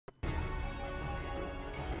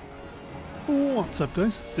What's up,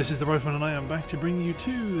 guys? This is the Rifleman and I am back to bring you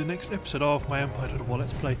to the next episode of my Empire Total War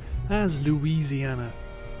Let's Play as Louisiana.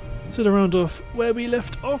 So to round off where we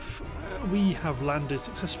left off, we have landed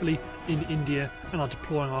successfully in India and are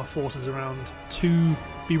deploying our forces around to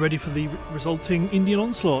be ready for the resulting Indian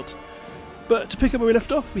onslaught. But to pick up where we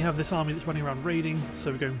left off, we have this army that's running around raiding,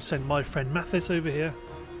 so we're going to send my friend Mathis over here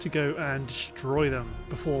to go and destroy them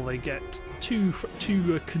before they get too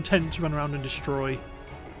content to run around and destroy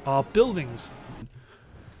our buildings.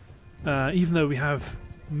 Even though we have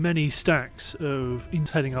many stacks of intel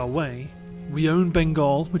heading our way, we own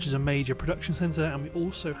Bengal, which is a major production centre, and we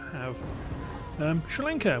also have Sri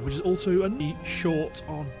Lanka, which is also only short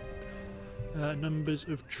on numbers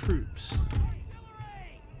of troops.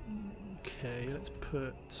 Okay, let's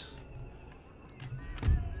put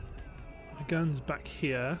my guns back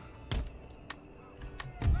here,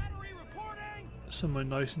 somewhere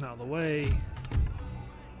nice and out of the way.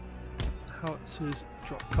 Howitzers,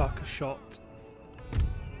 drop carcass shot.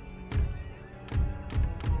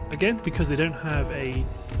 Again, because they don't have an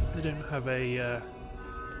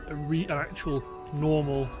actual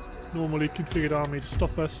normally configured army to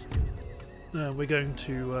stop us. We're going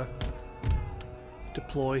to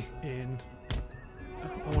deploy in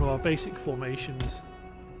one of our basic formations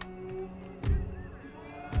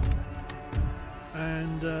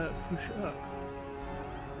and push up.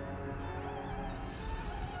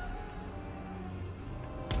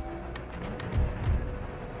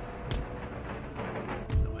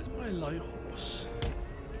 Light horse.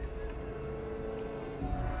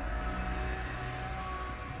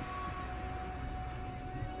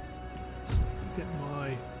 So get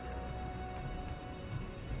my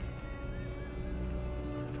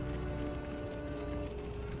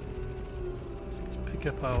let's pick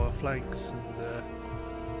up our flanks and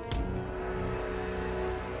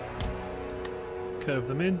curve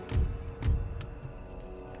them in.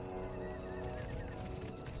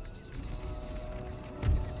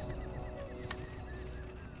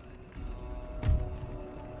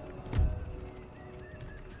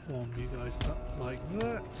 Form you guys up like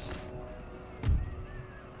that.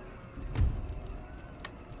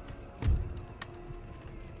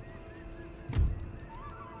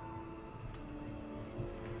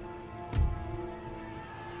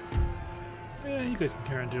 Yeah, you guys can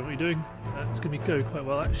carry on doing what you're doing. It's going to go quite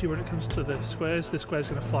well actually when it comes to the squares. This square's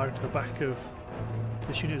going to fire into the back of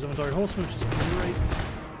this unit of Zamindari horsemen, which is great.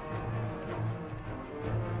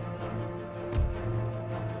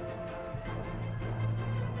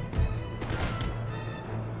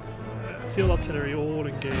 Field artillery all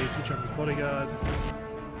engaged with German's bodyguard.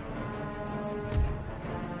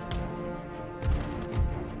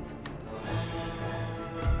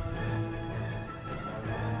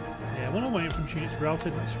 Yeah, one of my infantry units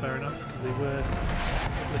routed, that's fair enough, because they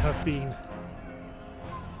have been.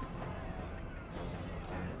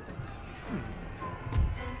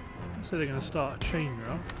 So they're going to start a chain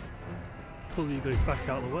rout. Pull you guys back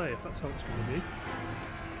out of the way if that's how it's going to be.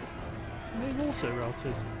 And they've also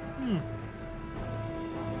routed.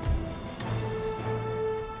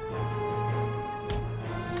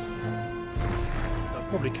 They'll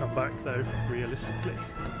probably come back though, realistically.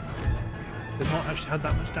 They've not actually had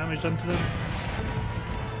that much damage done to them.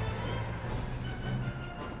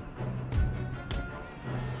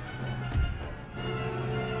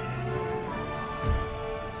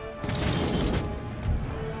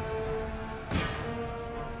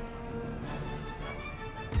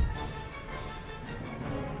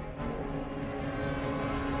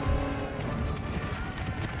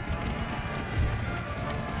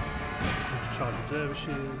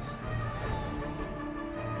 Dervishes.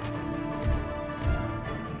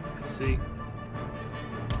 See,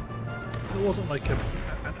 it wasn't like an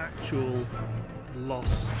actual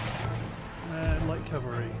loss. Light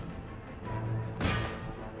cavalry.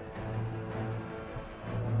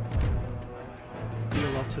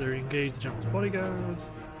 Field artillery engaged the German's bodyguard.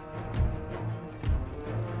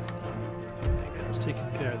 Again, it's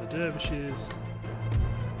taking care of the dervishes.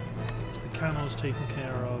 It's the camels taken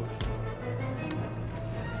care of.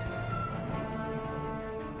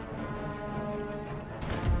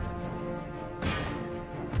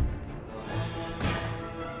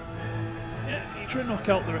 Try and knock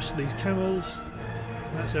out the rest of these camels.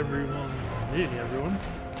 That's everyone, nearly everyone.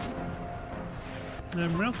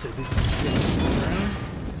 Routed. Around.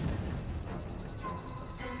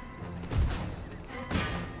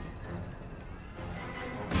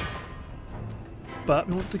 But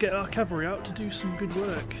we want to get our cavalry out to do some good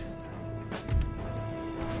work.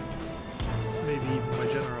 Maybe even my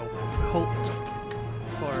general. Halt.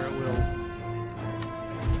 Fire at will.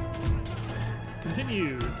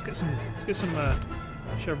 Continue. Let's get some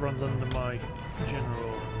chevrons under my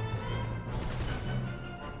general.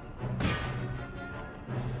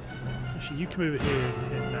 Actually, you come over here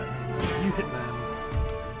and hit man. You hit man.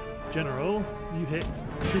 General, you hit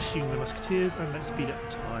fishing the musketeers, and let's speed up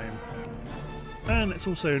time. And let's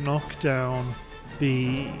also knock down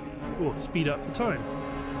the... or speed up the time.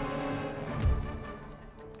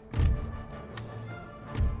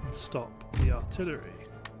 And stop the artillery.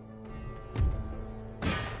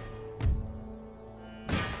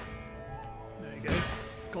 There you go.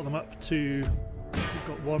 Got them up to... we've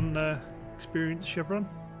got one experience chevron.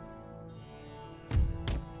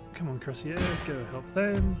 Come on, Cressier, go help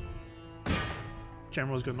them.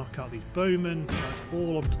 General's going to knock out these bowmen. That's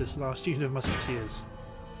all onto this last unit of musketeers.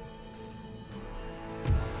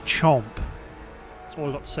 Chomp. That's all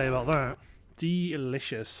I've got to say about that.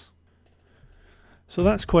 Delicious. So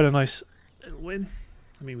that's quite a nice little win.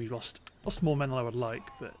 I mean, we've lost more men than I would like,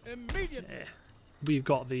 but yeah, we've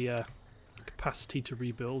got the capacity to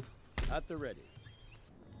rebuild. At the ready.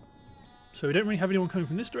 So we don't really have anyone coming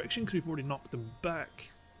from this direction because we've already knocked them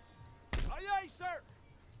back. Aye, aye, sir.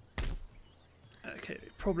 Okay, we're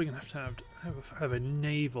probably going to have a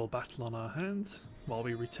naval battle on our hands while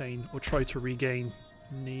we retain or try to regain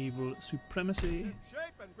naval supremacy.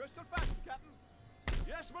 Shape and Bristol fashion, Captain.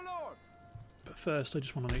 Yes, my lord. But first, I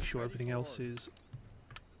just want to make sure everything else is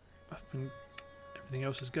up and everything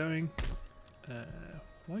else is going.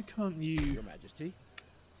 Why can't you, Your Majesty,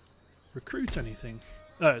 recruit anything?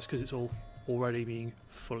 Oh, it's because it's all already being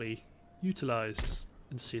fully utilised,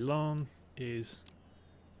 and Ceylon is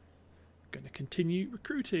going to continue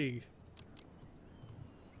recruiting.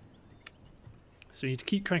 So we need to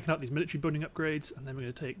keep cranking out these military building upgrades, and then we're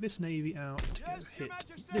going to take this navy out to go hit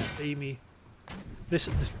this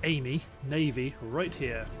Amy navy right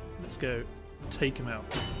here. Let's go take him out.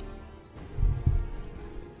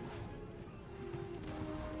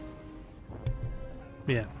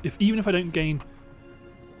 Yeah, even if I don't gain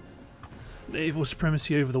naval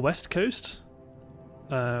supremacy over the west coast,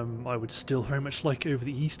 I would still very much like over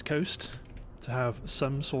the east coast to have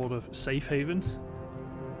some sort of safe haven.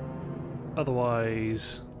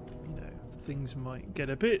 Otherwise, you know, things might get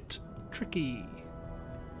a bit tricky.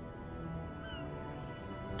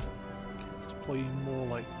 Okay, let's deploy you more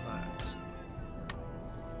like that.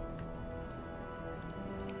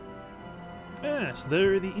 Yes,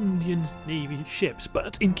 there are the Indian Navy ships,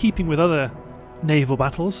 but in keeping with other naval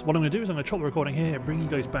battles, what I'm going to do is I'm going to stop the recording here and bring you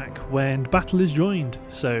guys back when battle is joined.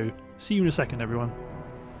 So, see you in a second, everyone.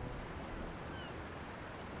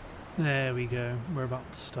 There we go. We're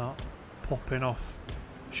about to start popping off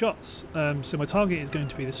shots. So my target is going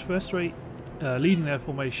to be this first rate leading their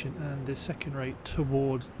formation and this second rate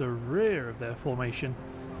towards the rear of their formation.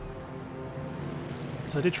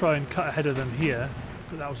 So I did try and cut ahead of them here,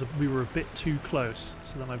 but that was we were a bit too close.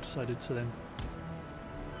 So then I've decided to then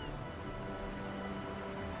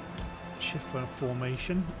shift one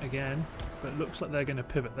formation again, but it looks like they're going to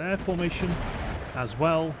pivot their formation as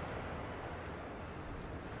well.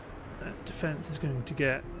 Defence is going to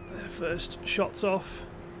get their first shots off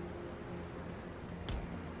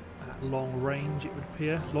at long range, it would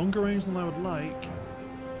appear. Longer range than I would like,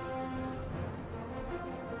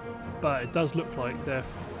 but it does look like their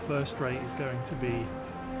first rate is going to be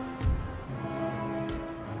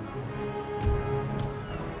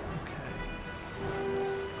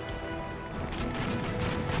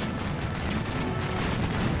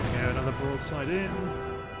broadside in.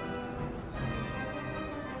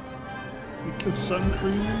 We killed some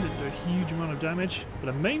crewmen, didn't do a huge amount of damage, but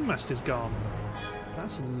a mainmast is gone.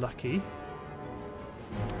 That's lucky.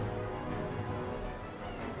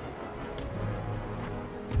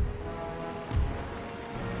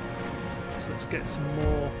 So let's get some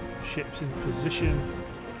more ships in position.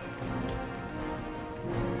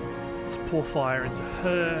 Let's pour fire into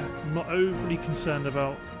her. I'm not overly concerned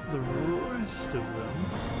about the rest of them.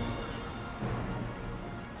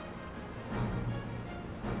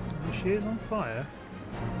 She is on fire.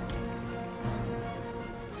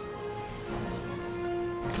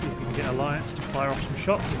 See if we can get Alliance to fire off some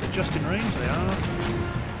shots. If they're just in range, they are.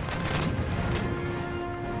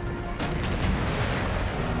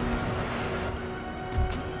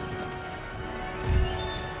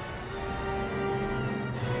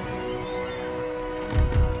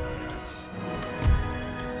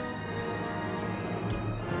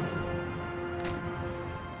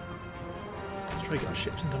 Let's try to get our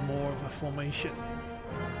ships into more of a formation.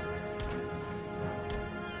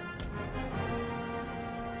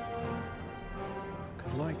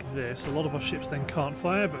 Like this, a lot of our ships then can't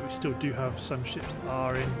fire, but we still do have some ships that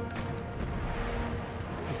are in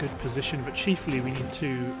a good position, but chiefly we need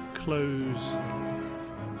to close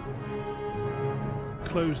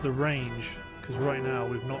the range, because right now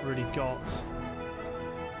we've not really got...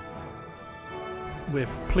 We're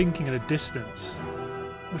plinking at a distance,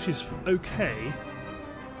 which is okay,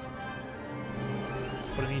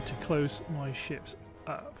 but I need to close my ships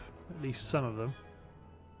up, at least some of them.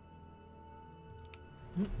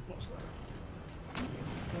 What's that?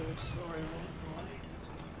 Sorry,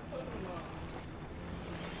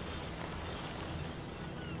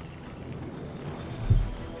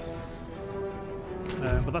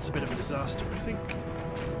 but that's a bit of a disaster, I think.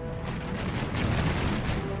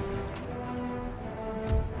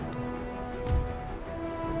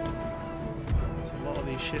 There's a lot of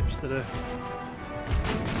these ships that are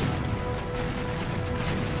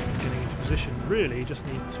getting into position. Really, just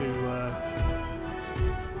need to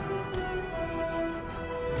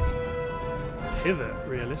pivot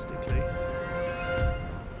realistically.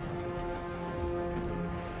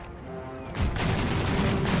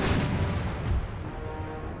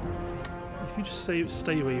 If you just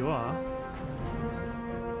stay where you are.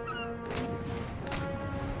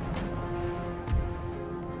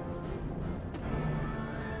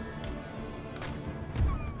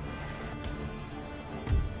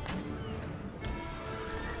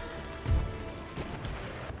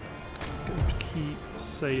 It's going to keep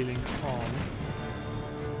sailing on.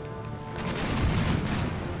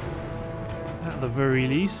 At the very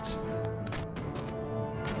least.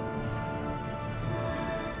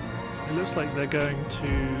 It looks like they're going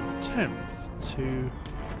to attempt to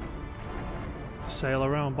sail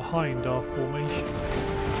around behind our formation.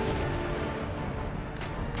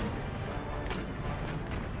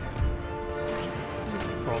 Which is a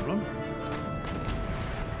problem.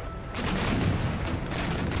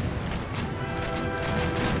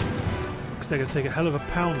 Because they're going to take a hell of a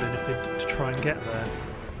pounding if they try and get there.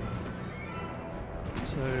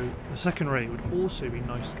 So the second rate would also be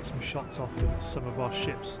nice to get some shots off with some of our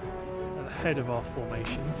ships at the head of our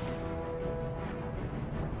formation.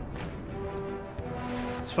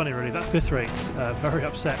 It's funny really, that fifth rate's very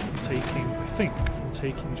upset from taking, I think,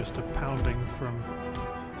 just a pounding from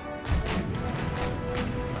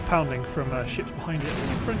ships behind it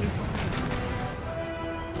in friendly fire.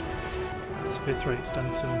 This fifth rate's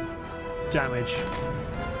done some damage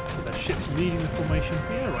to their ships leading the formation.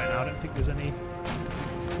 But yeah, right now I don't think there's any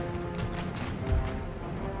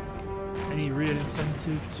real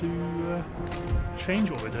incentive to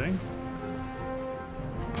change what we're doing.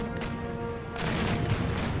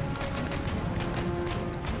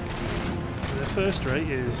 The first rate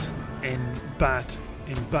is in bad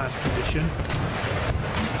condition.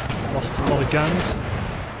 Lost a lot of guns.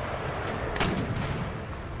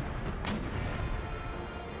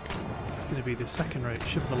 It's going to be the second rate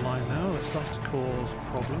ship of the line now that starts to cause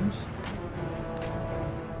problems.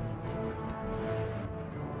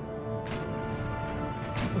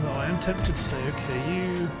 Well, I am tempted to say, okay,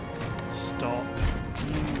 you stop,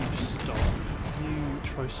 you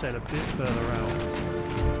try sail a bit further out.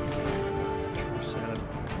 Try sail a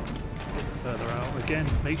bit further out. Again,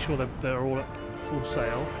 make sure that they're all at full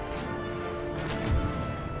sail.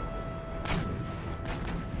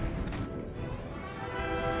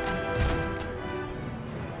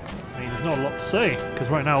 I mean, there's not a lot to say, because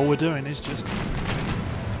right now all we're doing is just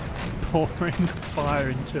pouring fire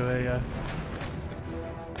into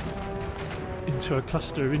a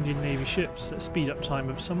cluster of Indian Navy ships that speed up time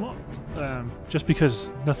up somewhat, just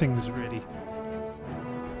because nothing's really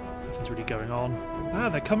going on. Ah,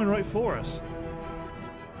 they're coming right for us.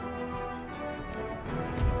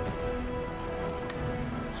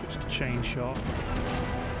 Switch to chain shot.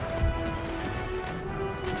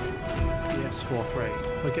 Yes, fourth rate.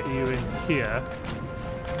 If I get you in here.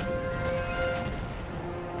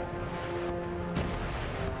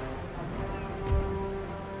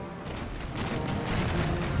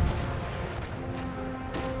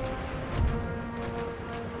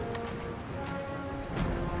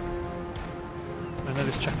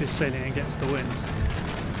 Chap is sailing against the wind.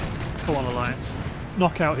 Come on, Alliance.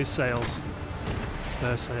 Knock out his sails.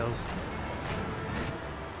 Their sails.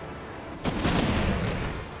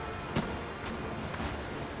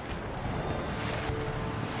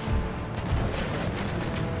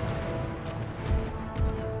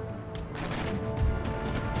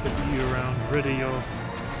 Put you around. Ready your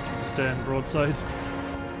stern broadside.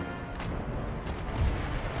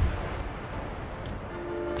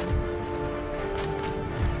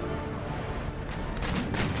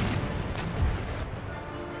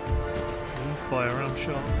 Fire around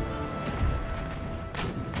shot.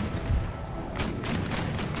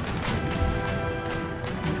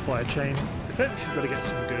 Fire chain defence. She's got to get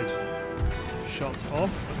some good shots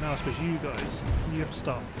off. But now I suppose you guys, you have to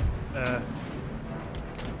start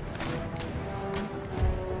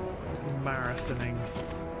marathoning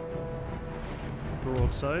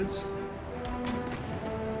broadsides.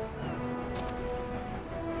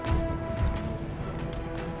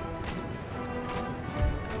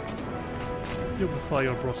 You'll fire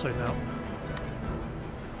your broadside now.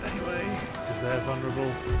 Anyway, because they're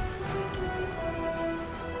vulnerable.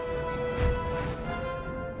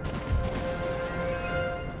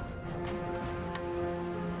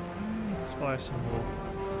 Let's fire some more.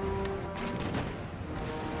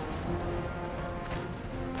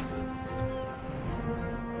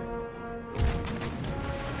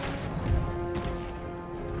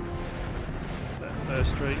 That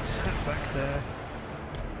first rate sat back there.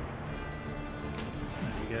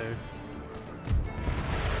 Go.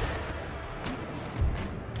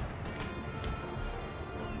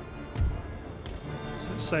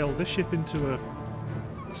 So let's sail this ship into a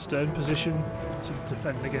stern position to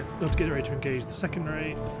defend again, not to get ready to engage the second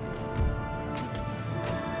rate.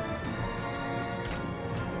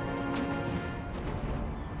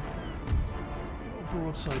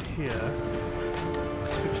 Broadside here.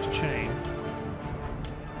 Switch to chain.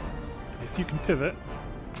 If you can pivot,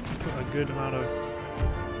 put a good amount of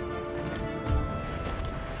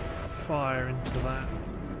fire into that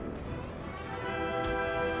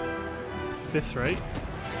fifth rate.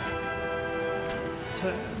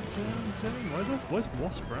 Turn. Where's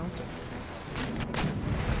Wasp routing?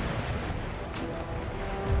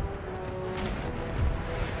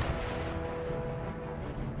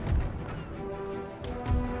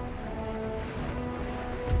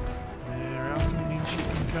 Yeah, routing means she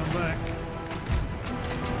can come back.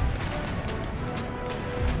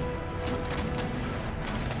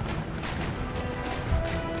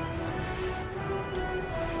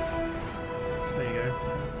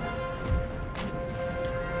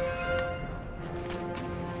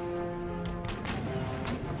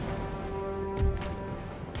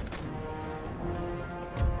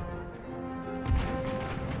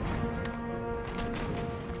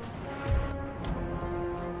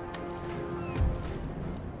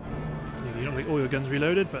 All your guns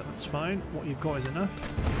reloaded, but that's fine. What you've got is enough.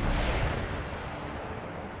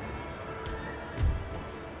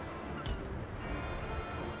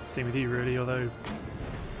 Same with you really, although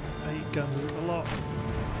 8 guns isn't a lot.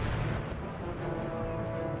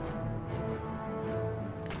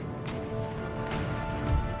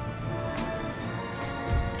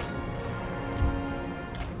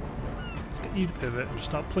 Let's get you to pivot and just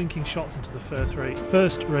start plinking shots into the first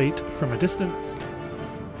rate from a distance.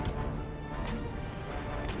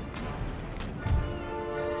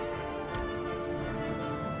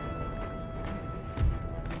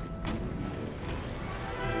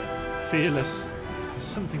 Fearless.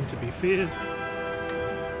 Something to be feared.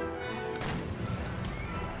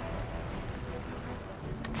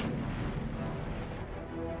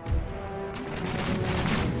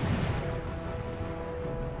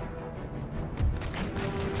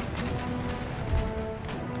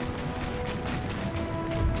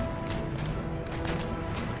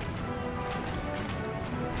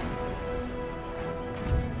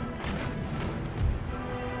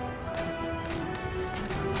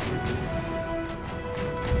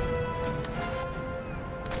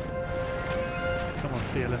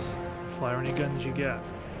 Fearless. Fire any guns you get.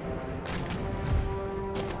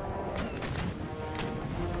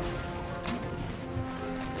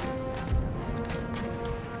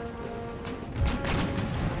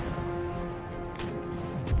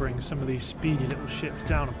 Bring some of these speedy little ships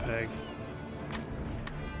down a peg.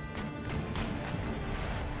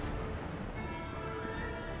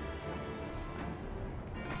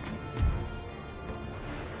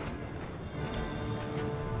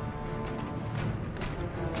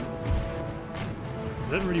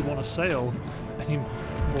 I don't really want to sail any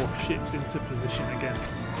more ships into position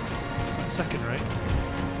against that second rate.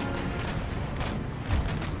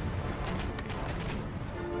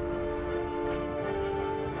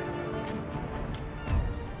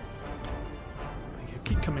 Okay,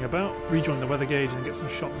 keep coming about, rejoin the weather gauge and get some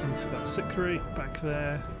shots into that sixth rate back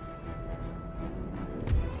there.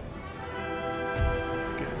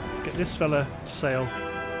 Get this fella to sail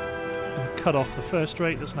and cut off the first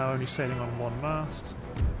rate that's now only sailing on one mast.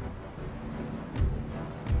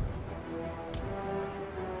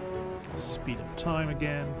 Speed up time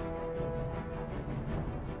again.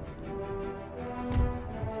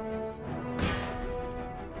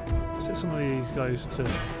 Set some of these guys to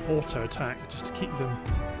auto attack just to keep them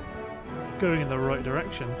going in the right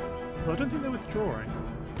direction. But I don't think they're withdrawing.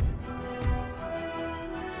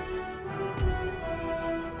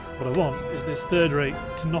 What I want is this third rate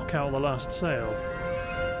to knock out the last sail.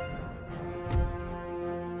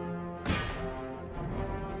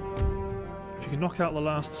 If you can knock out the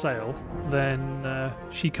last sail, then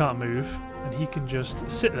she can't move, and he can just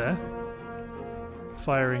sit there,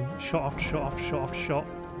 firing shot after shot after shot after shot.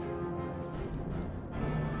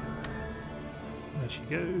 There she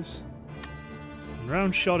goes. And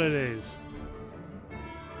round shot it is.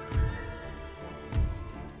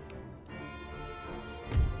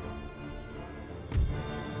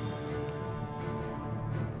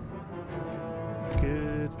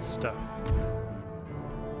 Good stuff.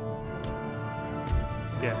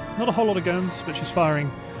 Yeah, not a whole lot of guns, but she's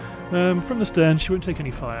firing from the stern. She won't take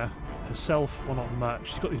any fire. Herself, well, not much.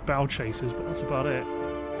 She's got these bow chasers, but that's about it.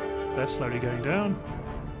 They're slowly going down.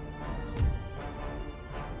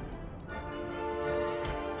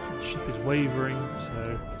 The ship is wavering,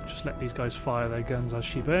 so just let these guys fire their guns as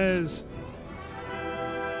she bears.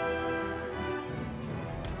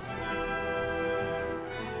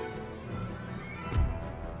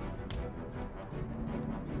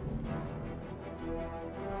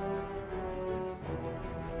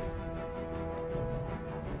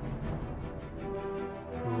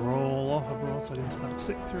 Roll off a broadside into that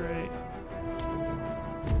 6-3.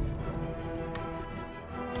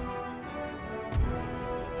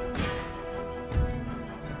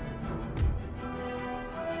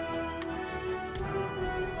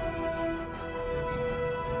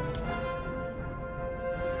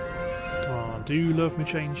 Come on, do love me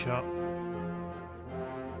chain shot.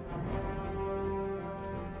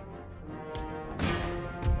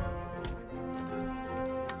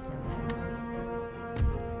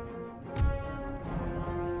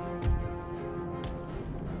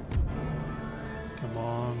 Come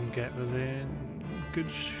on, get within. Good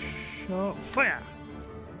shot. Fire!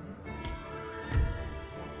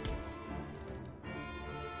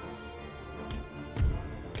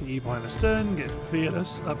 Get you behind the stern, get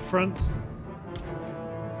fearless up front.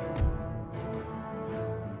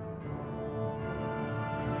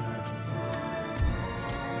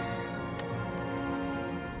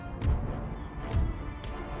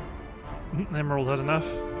 Emerald had enough.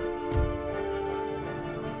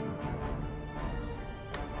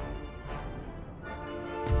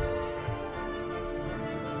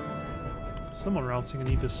 Someone routing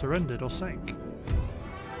and either surrendered or sank.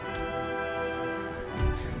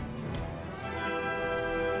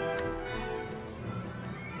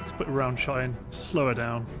 Let's put a round shot in, slow her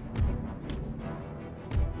down.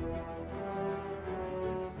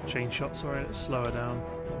 Chain shot, sorry, let's slow her down.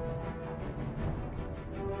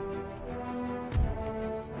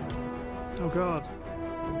 Oh god,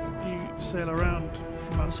 you sail around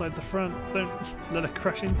from outside the front, don't let her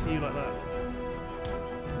crash into you like that.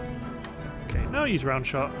 Okay, now use round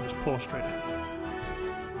shot and just pour straight in.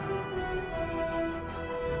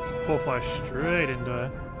 Pour fire straight into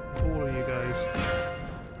her, all of you guys.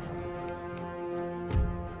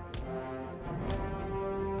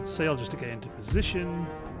 Sail just to get into position,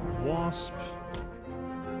 wasp.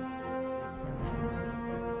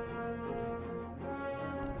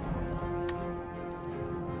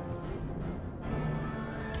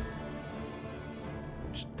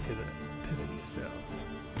 Pivot yourself.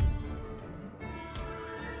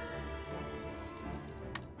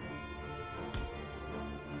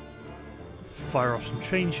 Fire off some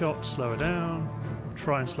chain shots, slow her down. Or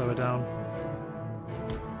try and slow her down.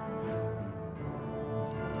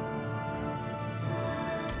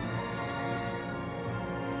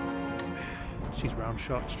 She's round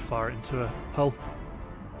shot, just fire it into her hull.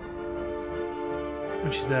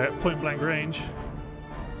 When she's there at point blank range.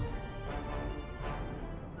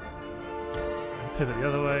 Pivot the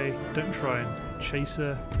other way, don't try and chase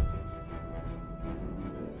her.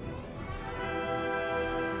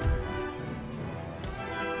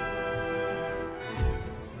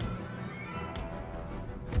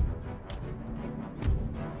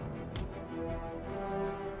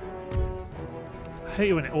 I hate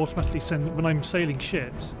it when it automatically sends, when I'm sailing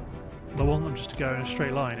ships, and I want them just to go in a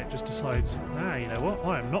straight line, it just decides, ah, you know what,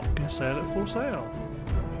 I am not going to sail at full sail.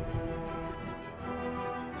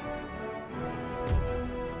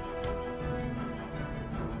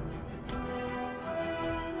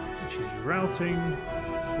 Routing.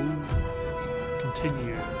 Ooh.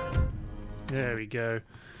 Continue. There we go.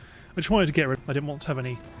 I just wanted to get rid. I didn't want to have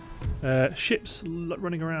any ships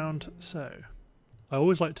running around, so I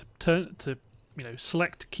always like to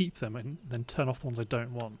select to keep them and then turn off the ones I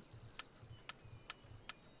don't want.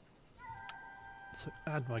 So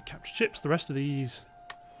add my captured ships. The rest of these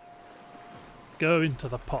go into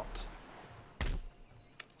the pot.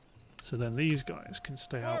 So then these guys can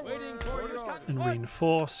stay out. Waiting for your and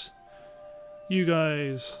reinforce. You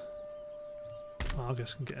guys,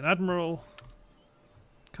 Argus can get an admiral.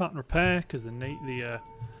 Can't repair because the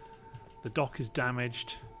dock is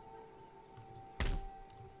damaged.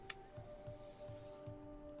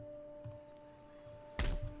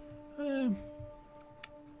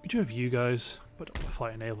 We do have you guys, but I don't want to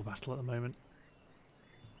fight a naval battle at the moment.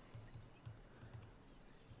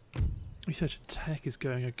 Research and tech is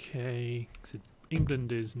going okay. So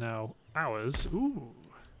England is now ours. Ooh.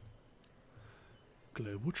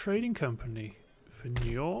 Global Trading Company for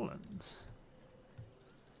New Orleans.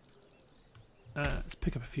 Let's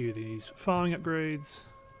pick up a few of these. Farming upgrades.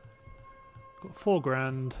 Got 4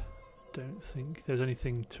 grand. Don't think there's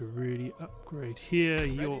anything to really upgrade here.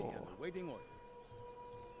 You're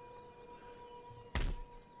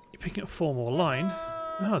picking up 4 more line.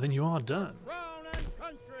 Oh, then you are done.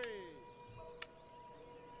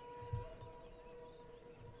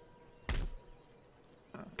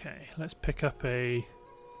 Okay, let's pick up a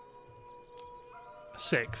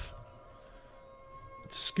 6th.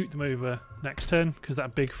 To scoot them over next turn, because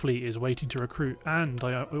that big fleet is waiting to recruit, and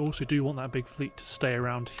I also do want that big fleet to stay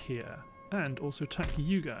around here and also attack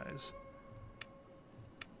you guys.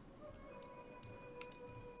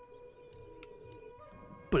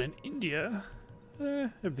 But in India,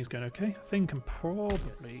 everything's going okay. I think I'm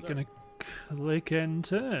probably going to click end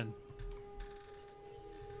turn.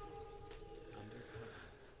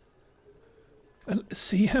 And let's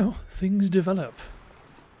see how things develop.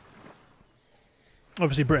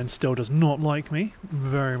 Obviously Britain still does not like me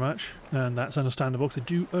very much, and that's understandable because they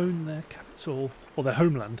do own their capital, or their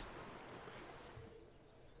homeland.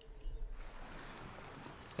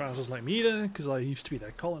 France doesn't like me either because I used to be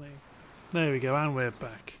their colony. There we go, and we're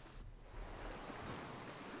back.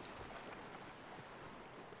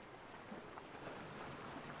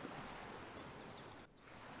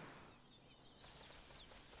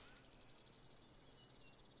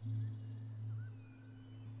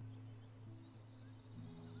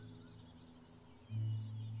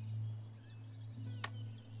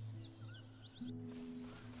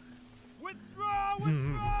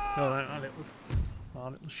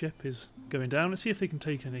 Our little ship is going down. Let's see if they can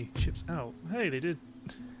take any ships out. Hey, they did.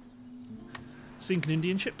 Sink an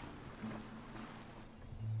Indian ship.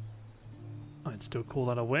 I'd still call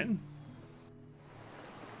that a win.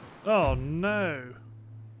 Oh no!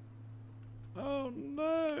 Oh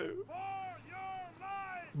no!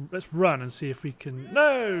 Let's run and see if we can...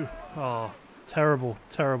 No! Oh, terrible,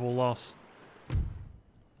 terrible loss.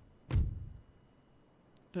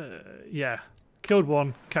 Yeah. Killed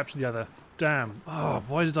one, captured the other. Damn. Oh,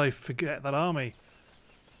 why did I forget that army?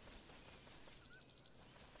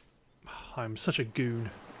 I'm such a goon.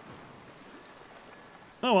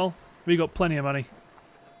 Oh well, we got plenty of money.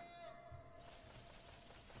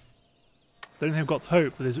 The only thing I've got to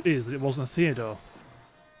hope is that it wasn't a Theodore.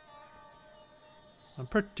 I'm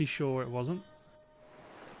pretty sure it wasn't.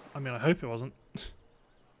 I mean, I hope it wasn't.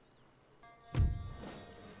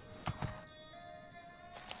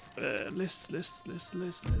 Lists.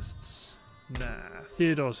 Nah,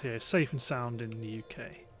 Theodore's here, safe and sound in the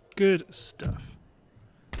UK. Good stuff.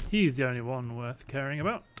 He's the only one worth caring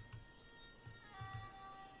about.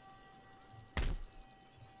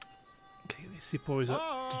 Okay, the sepoys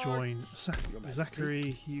up to join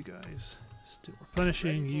Zachary. You guys still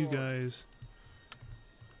replenishing. You guys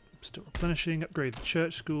still replenishing. Upgrade the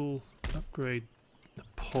church school. Upgrade the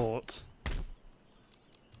port.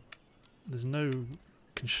 There's no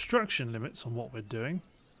construction limits on what we're doing.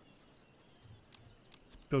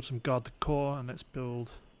 Let's build some guard the corps, and let's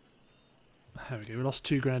build... There we go, we lost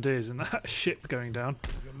 2 grenadiers in that ship going down.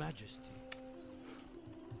 Your Majesty.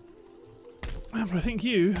 But I think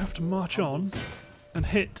you have to march on and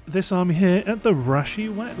hit this army here at the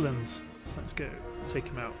Rashi wetlands. So let's go, take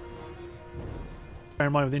him out. Bear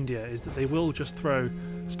in mind with India is that they will just throw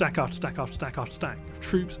stack after stack after stack after stack of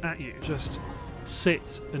troops at you. Just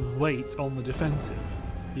sit and wait on the defensive.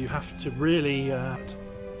 You have to really and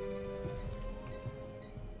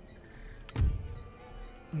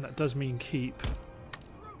that does mean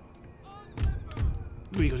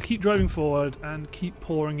we got to keep driving forward and keep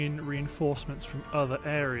pouring in reinforcements from other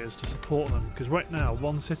areas to support them, because right now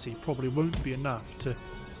one city probably won't be enough to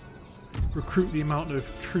recruit the amount of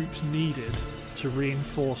troops needed to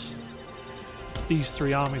reinforce these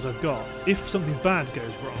 3 armies I've got if something bad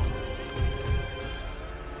goes wrong.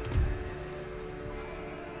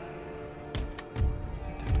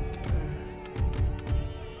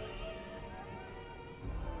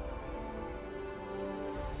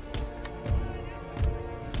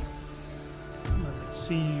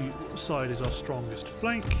 See what side is our strongest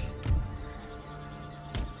flank.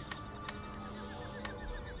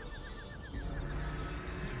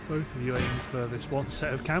 Both of you aim for this one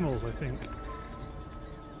set of camels, I think.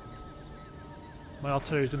 My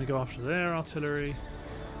artillery is going to go after their artillery.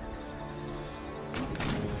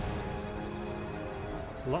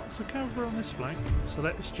 Lots of cavalry on this flank, so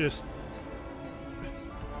let's just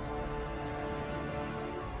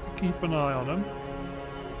keep an eye on them.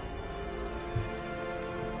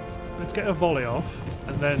 Let's get a volley off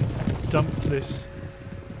and then dump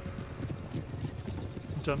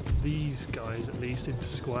these guys at least into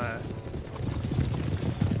square.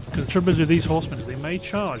 Because the trouble is with these horsemen is they may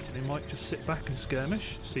charge, but they might just sit back and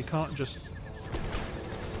skirmish, so you can't just...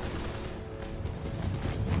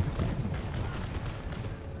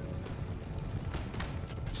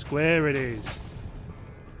 Square it is.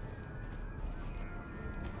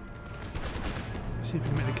 Let's see if we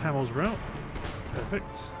can make the camels route.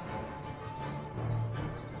 Perfect.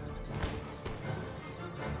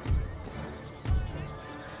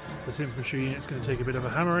 This infantry unit's going to take a bit of a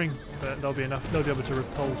hammering, but they'll be enough. They'll be able to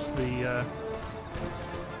repulse the.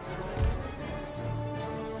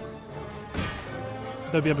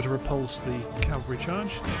 They'll be able to repulse the cavalry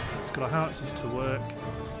charge. It's got our howitzers to work.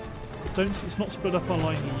 It's not split up our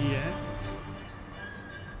line yet.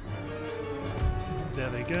 There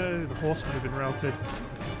they go. The horsemen have been routed.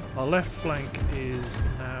 Our left flank is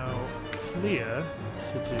now clear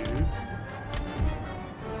to do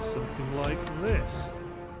something like this.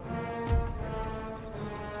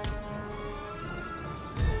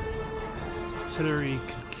 Artillery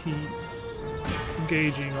can keep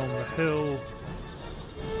engaging on the hill.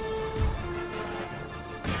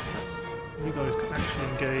 You guys can actually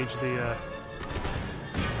engage the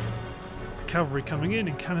cavalry coming in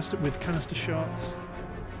with canister shots.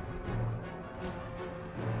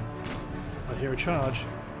 I hear a charge.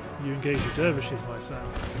 You engage the dervishes, my son.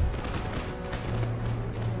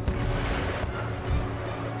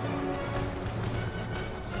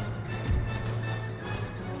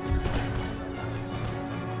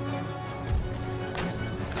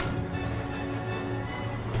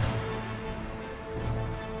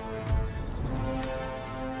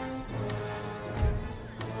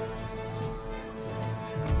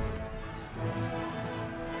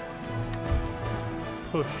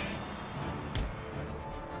 Push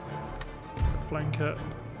the flank up.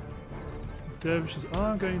 The dervishes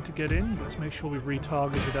are going to get in. Let's make sure we've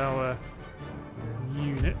retargeted our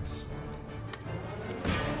units.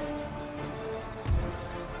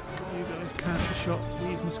 You guys cast a shot.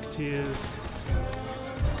 These musketeers.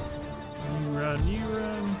 You run, you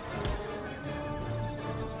run.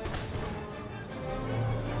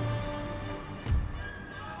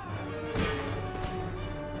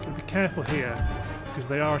 Be careful here, because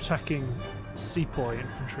they are attacking sepoy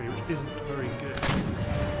infantry, which isn't very good.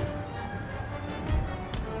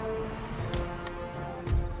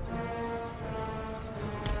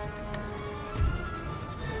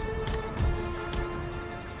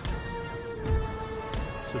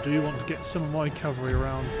 So do you want to get some of my cavalry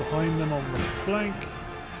around behind them on the flank?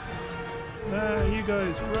 There, you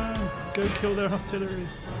guys, run! Go kill their artillery!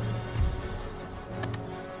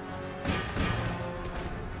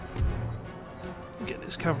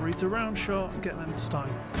 Cavalry to round shot and get them to start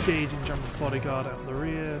engaging German bodyguard out the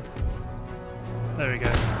rear. There we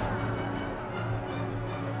go.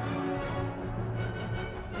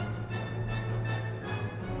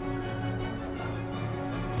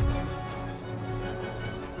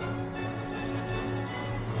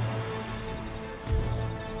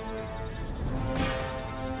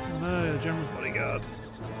 No, the German bodyguard.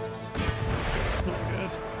 It's not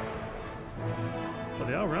good. But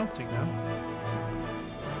they are routing now.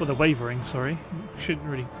 Well, they're wavering, sorry. Shouldn't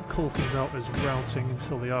really call things out as routing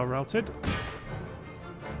until they are routed.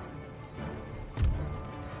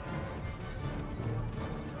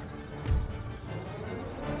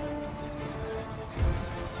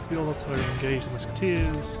 Field artillery engage the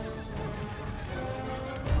musketeers.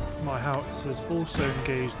 My howitzers also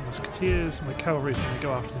engage the musketeers. My cavalry is going to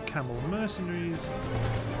go after the camel mercenaries.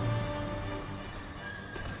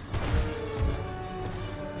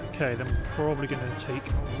 Okay, then we're probably going to take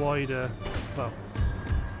a wider... Well,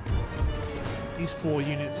 these four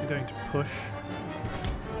units are going to push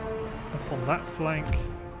up on that flank.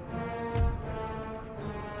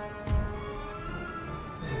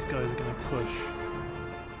 These guys are going to push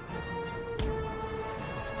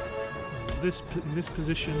in this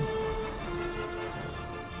position.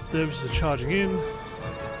 Dervishes are charging in,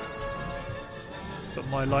 but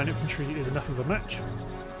my line infantry is enough of a match.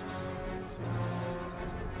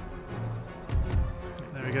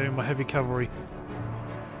 Go, my heavy cavalry.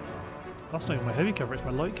 That's not even my heavy cavalry, it's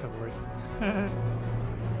my light cavalry.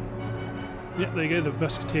 Yep, there you go, the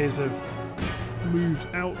musketeers have moved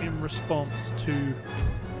out in response to...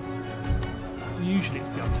 Usually it's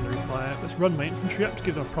the artillery fire. Let's run my infantry up to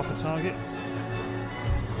give them a proper target.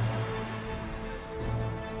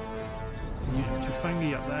 So unit of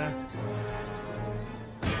Tufangi up there.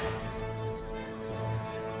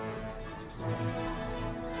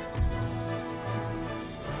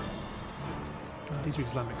 These are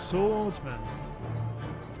Islamic swordsmen.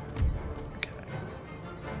 Okay.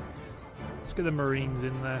 Let's get the Marines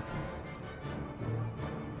in there.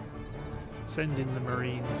 Send in the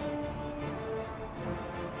Marines.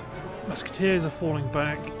 Musketeers are falling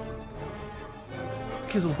back.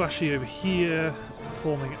 Kizilbashi over here,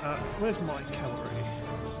 forming up. Where's my cavalry?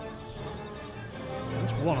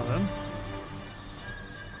 There's one of them.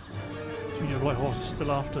 Union of Light Horses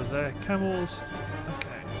still after their camels.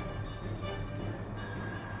 Okay.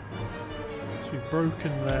 So we've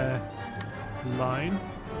broken their line.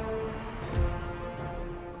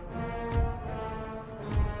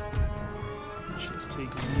 Actually, let's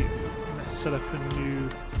take you. Let's set up a new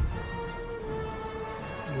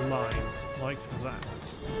line like that.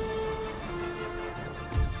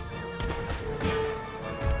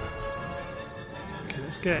 Okay,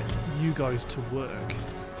 let's get you guys to work.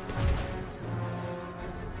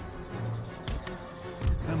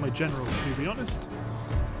 And my generals, to be honest.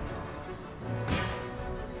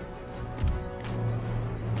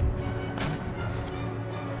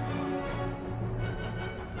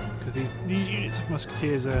 Because these units of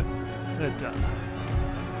musketeers they're done.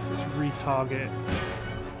 So let's retarget.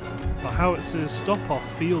 Our howitzers stop off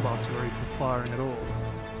field artillery from firing at all.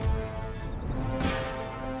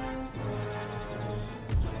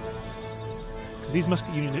 Because these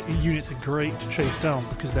musket units are great to chase down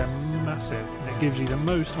because they're massive and it gives you the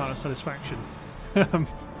most amount of satisfaction when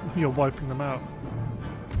you're wiping them out.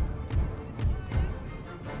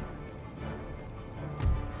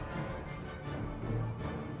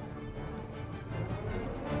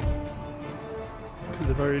 Because at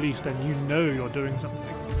the very least then you know you're doing something.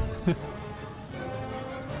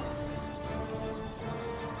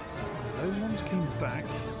 Those ones came back.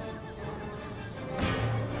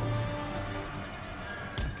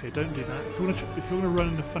 Okay, don't do that. If you're gonna run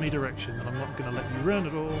in a funny direction, then I'm not gonna let you run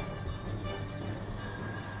at all.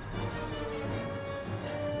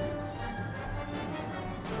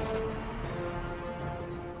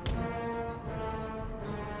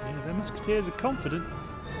 Yeah, their musketeers are confident.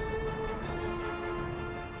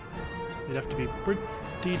 You'd have to be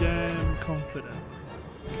pretty damn confident.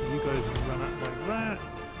 Okay, you guys run up like that.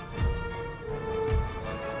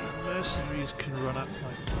 These mercenaries can run up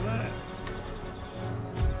like that.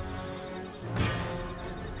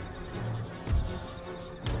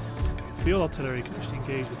 Okay, field artillery can actually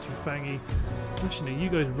engage the Tufangi. Actually, you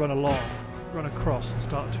guys run along, run across and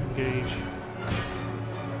start to engage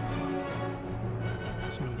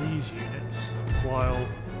some of these units while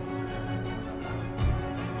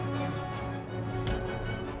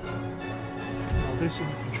this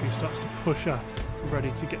infantry starts to push up,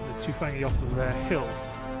 ready to get the Tufangi off of their hill.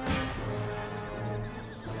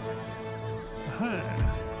 Aha!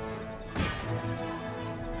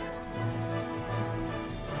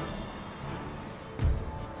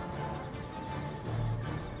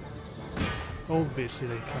 Obviously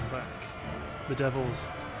they come back. The devils.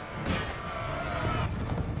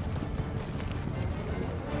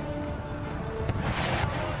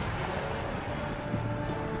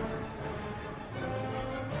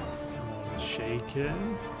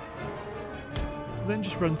 Shaken. Then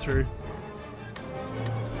just run through.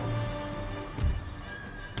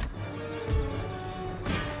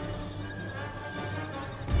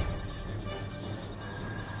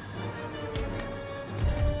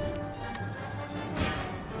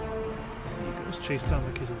 You guys chase down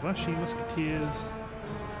the Kizilbashi musketeers.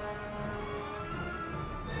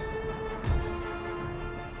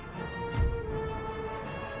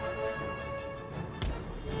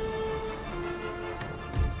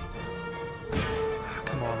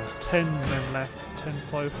 Come on, there's 10 men left. 10,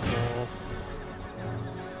 5, 4,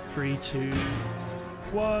 3, 2,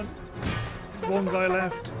 1. One guy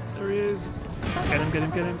left. There he is. Get him, get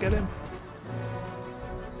him, get him, get him.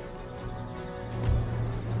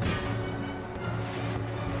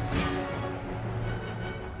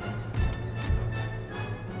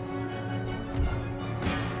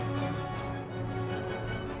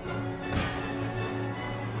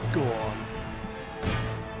 Go on.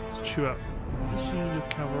 Let's chew up this unit of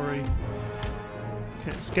cavalry.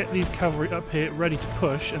 Okay, let's get these cavalry up here ready to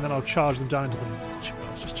push, and then I'll charge them down into the...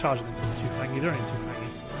 I'll just charge them into the Tufangi. They're only Tufangi.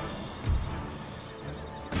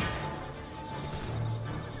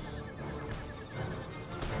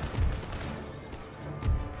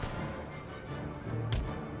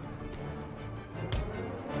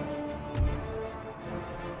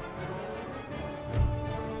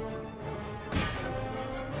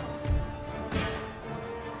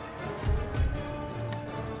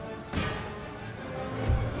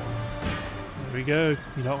 There we go.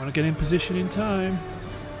 You don't want to get in position in time.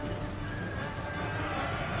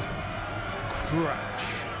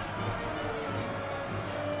 Crash.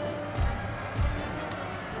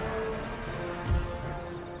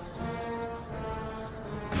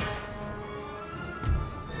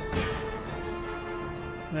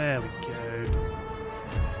 There we go.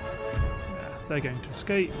 Yeah, they're going to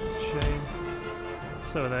escape. It's a shame.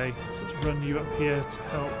 So are they. So let's run you up here to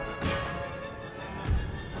help.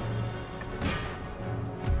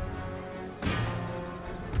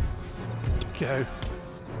 Go.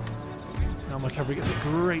 Now my cavalry gets a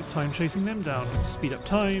great time chasing them down. Speed up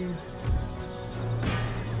time.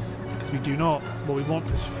 Because we do not. What we want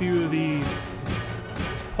is few of these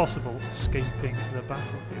as possible escaping the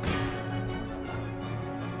battlefield.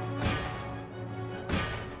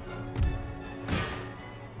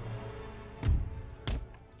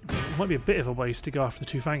 It might be a bit of a waste to go after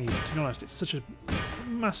the Tufangi, but to be honest, it's such a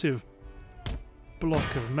massive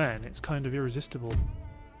block of men, it's kind of irresistible.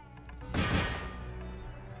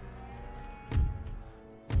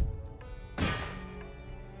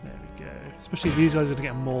 Especially these guys are going to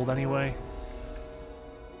get mauled anyway.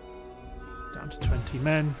 Down to 20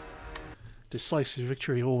 men. Decisive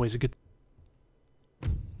victory, always a good...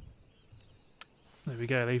 There we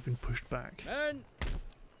go, they've been pushed back. Men,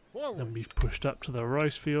 forward. Then we've pushed up to the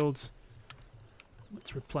rice fields.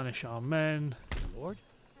 Let's replenish our men. Lord.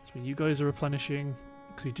 So you guys are replenishing.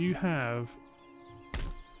 Because we do have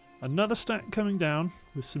another stack coming down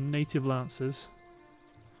with some native lancers.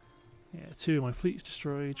 Yeah, 2 of my fleets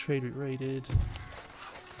destroyed, trade route raided.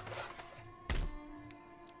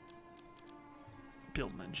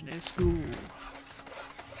 Build an engineer school.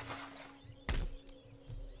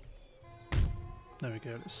 There we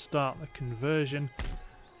go, let's start the conversion.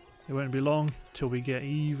 It won't be long till we get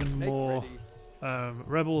even more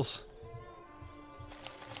rebels.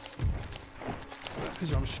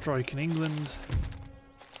 Because I'm striking England.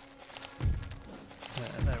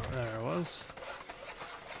 There I was.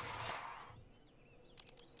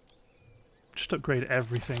 Just upgrade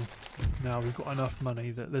everything. Now we've got enough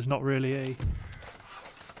money that there's not really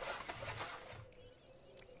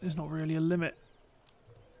a limit.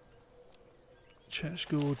 Church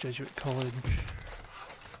school, Jesuit college.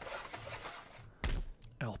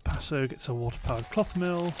 El Paso gets a water-powered cloth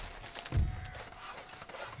mill.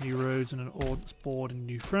 New roads and an ordnance board in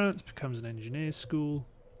New France becomes an engineer's school.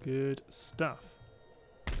 Good stuff.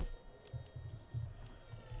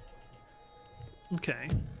 Okay.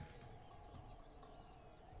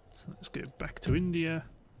 So let's go back to India.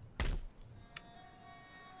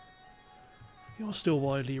 You're still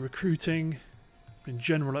widely recruiting. In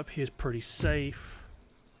general, up here is pretty safe.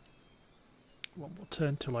 One more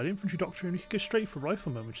turn to light infantry doctrine. We could go straight for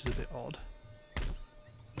riflemen, which is a bit odd.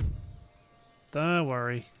 Don't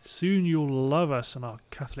worry. Soon you'll love us and our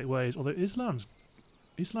Catholic ways. Although Islam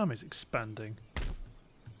is expanding.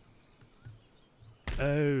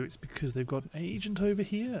 Oh, it's because they've got an agent over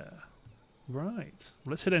here. Right.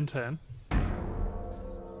 Well, let's hit end turn.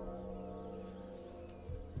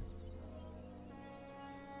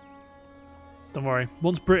 Don't worry.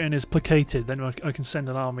 Once Britain is placated, then I can send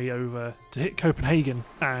an army over to hit Copenhagen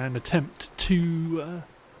and attempt to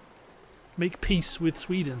make peace with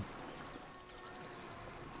Sweden.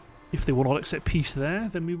 If they will not accept peace there,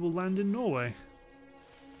 then we will land in Norway.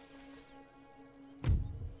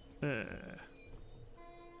 No.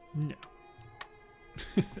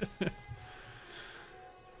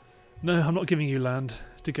 No, I'm not giving you land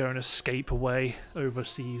to go and escape away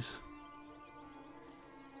overseas.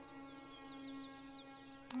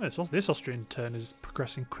 Oh, this Austrian turn is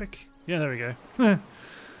progressing quick. Yeah, there we go.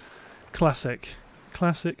 Classic.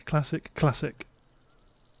 Classic, classic, classic.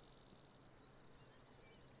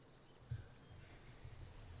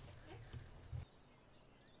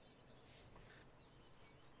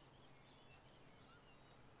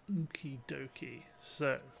 Okie dokie.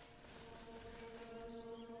 So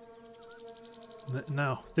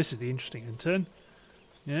now this is the interesting end turn.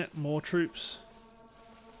 Yeah, more troops.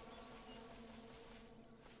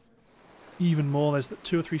 Even more. There's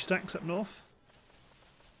 2 or 3 stacks up north.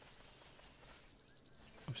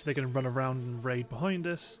 Obviously they're going to run around and raid behind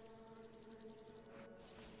us.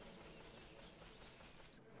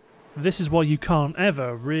 This is why you can't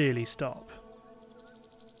ever really stop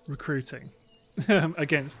recruiting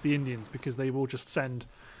against the Indians, because they will just send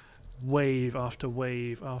wave after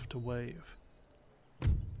wave after wave.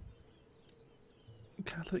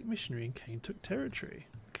 Catholic missionary in Kane took territory.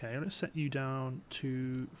 Okay, let's set you down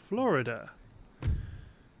to Florida.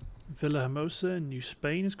 Villahermosa, New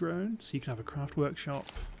Spain has grown, so you can have a craft workshop.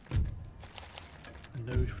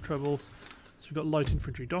 No trouble. So we've got light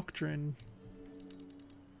infantry doctrine.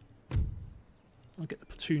 I'll get the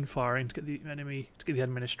platoon firing to get the enemy, to get the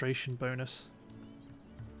administration bonus.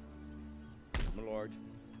 My lord.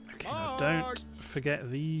 Okay, now don't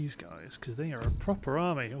forget these guys, because they are a proper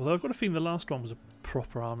army. Although I've got a feeling the last one was a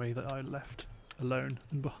proper army that I left alone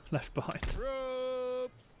and left behind.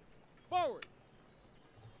 Troops forward.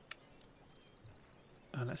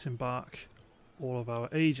 And let's embark all of our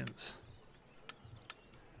agents.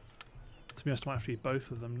 To be honest, I might have to be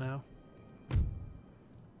both of them now.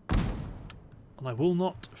 And I will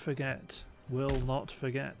not forget. Will not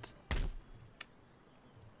forget.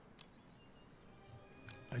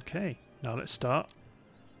 Okay, now let's start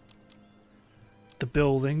the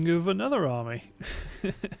building of another army.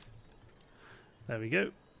 There we go.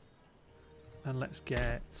 And let's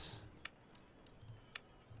get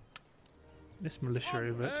this militia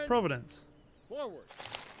over to Providence. Forward.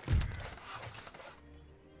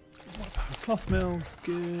 What about a cloth mill?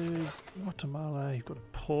 Good. Guatemala, you've got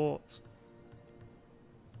a port.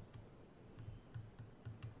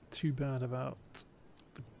 Too bad about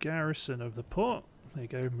the garrison of the port. There you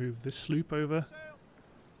go, move this sloop over.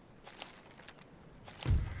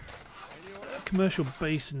 Commercial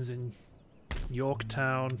basins in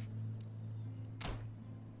Yorktown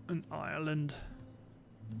and Ireland.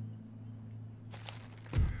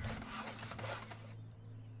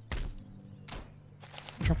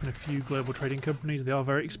 Dropping a few global trading companies. They are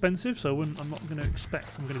very expensive, so I'm not going to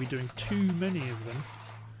expect I'm going to be doing too many of them.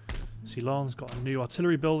 Ceylon's got a new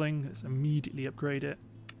artillery building. Let's immediately upgrade it.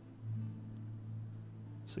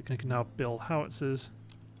 So it can now build howitzers.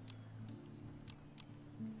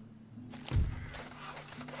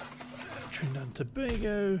 Trinidad and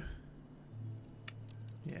Tobago.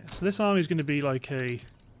 Yeah, so this army is going to be like a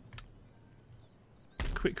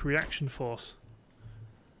quick reaction force.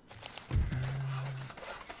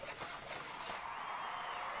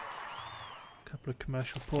 Couple of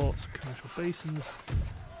commercial ports, commercial basins.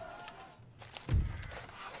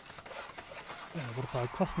 What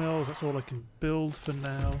about cloth mills? That's all I can build for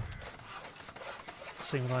now.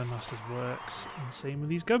 Same with Ironmaster's Works, and same with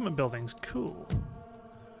these government buildings. Cool.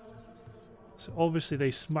 So obviously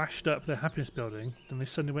they smashed up their happiness building, then they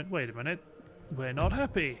suddenly went, wait a minute, we're not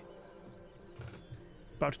happy.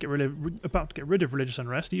 About to get rid of religious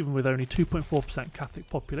unrest, even with only 2.4% Catholic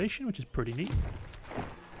population, which is pretty neat.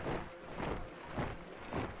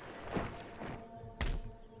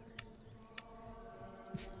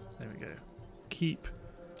 There we go. Keep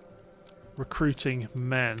recruiting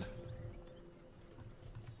men.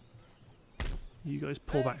 You guys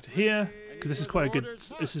pull back to here, because this is quite a good.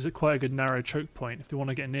 This is quite a good narrow choke point. If they want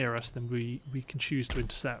to get near us, then we can choose to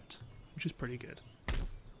intercept, which is pretty good.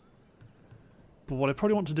 But what I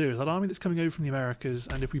probably want to do is that army that's coming over from the Americas,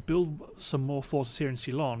 and if we build some more forces here in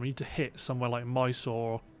Ceylon, we need to hit somewhere like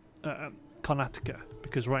Mysore or Karnataka,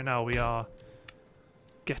 because right now we are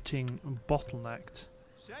getting bottlenecked.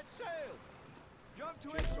 Set sail. Jump to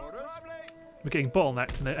it, orders. We're getting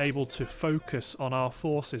bottlenecked, and they're able to focus on our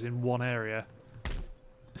forces in one area.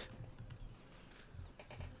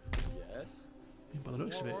 Yes. By the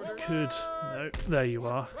looks of it, we could. No, there you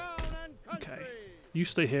are. Okay, you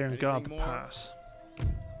stay here and guard the pass.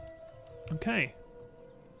 Okay.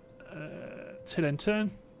 Till end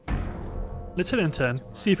turn. Let's hit end turn.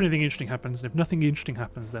 See if anything interesting happens, and if nothing interesting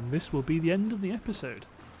happens, then this will be the end of the episode.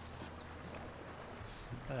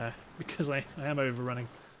 Because I am overrunning.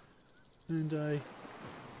 And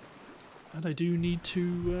I do need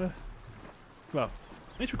to, well,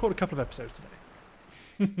 I need to record a couple of episodes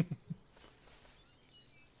today.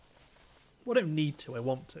 Well, I don't need to, I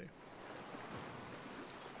want to.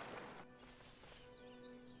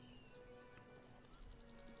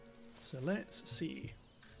 So let's see.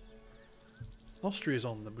 Austria's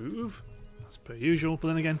on the move, as per usual, but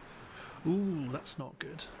then again, ooh, that's not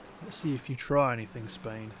good. Let's see if you try anything,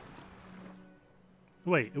 Spain.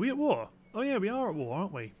 Wait, are we at war? Oh yeah, we are at war,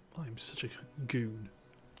 aren't we? I'm such a goon.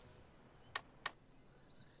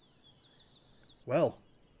 Well.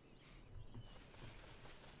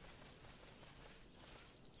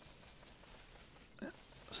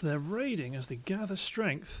 So they're raiding as they gather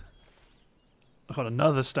strength. I've got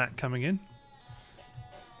another stack coming in.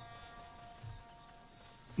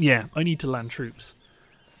 Yeah, I need to land troops.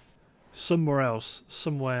 Somewhere else,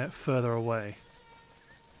 somewhere further away.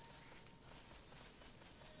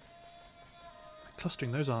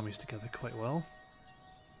 Clustering those armies together quite well.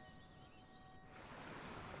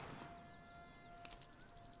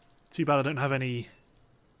 Too bad I don't have any...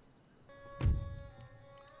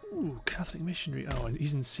 Ooh, Catholic missionary. Oh,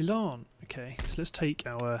 he's in Ceylon. Okay, so let's take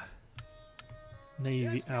our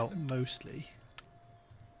navy out mostly.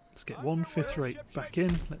 Let's get 1/5 rate back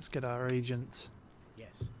in. Let's get our agent.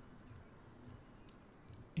 Yes.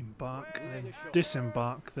 embark, then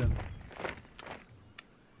disembark them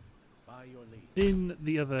By your lead. in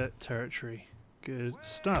the other territory. Good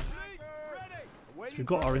stuff. So we've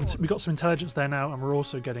got some intelligence there now, and we're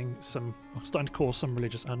also getting some, starting to cause some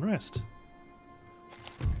religious unrest.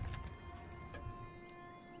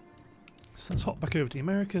 So let's hop back over to the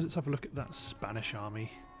Americas. Let's have a look at that Spanish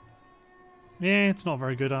army. Yeah, it's not a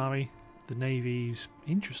very good army. The navy's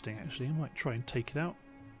interesting, actually. I might try and take it out.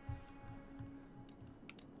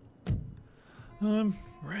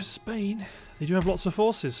 Whereas Spain, they do have lots of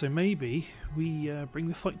forces, so maybe we bring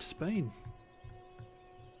the fight to Spain.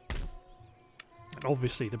 And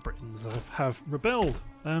obviously the Britons have rebelled.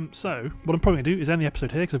 So what I'm probably going to do is end the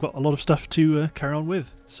episode here because I've got a lot of stuff to carry on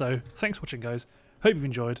with. So thanks for watching, guys. Hope you've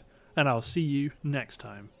enjoyed, and I'll see you next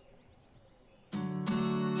time.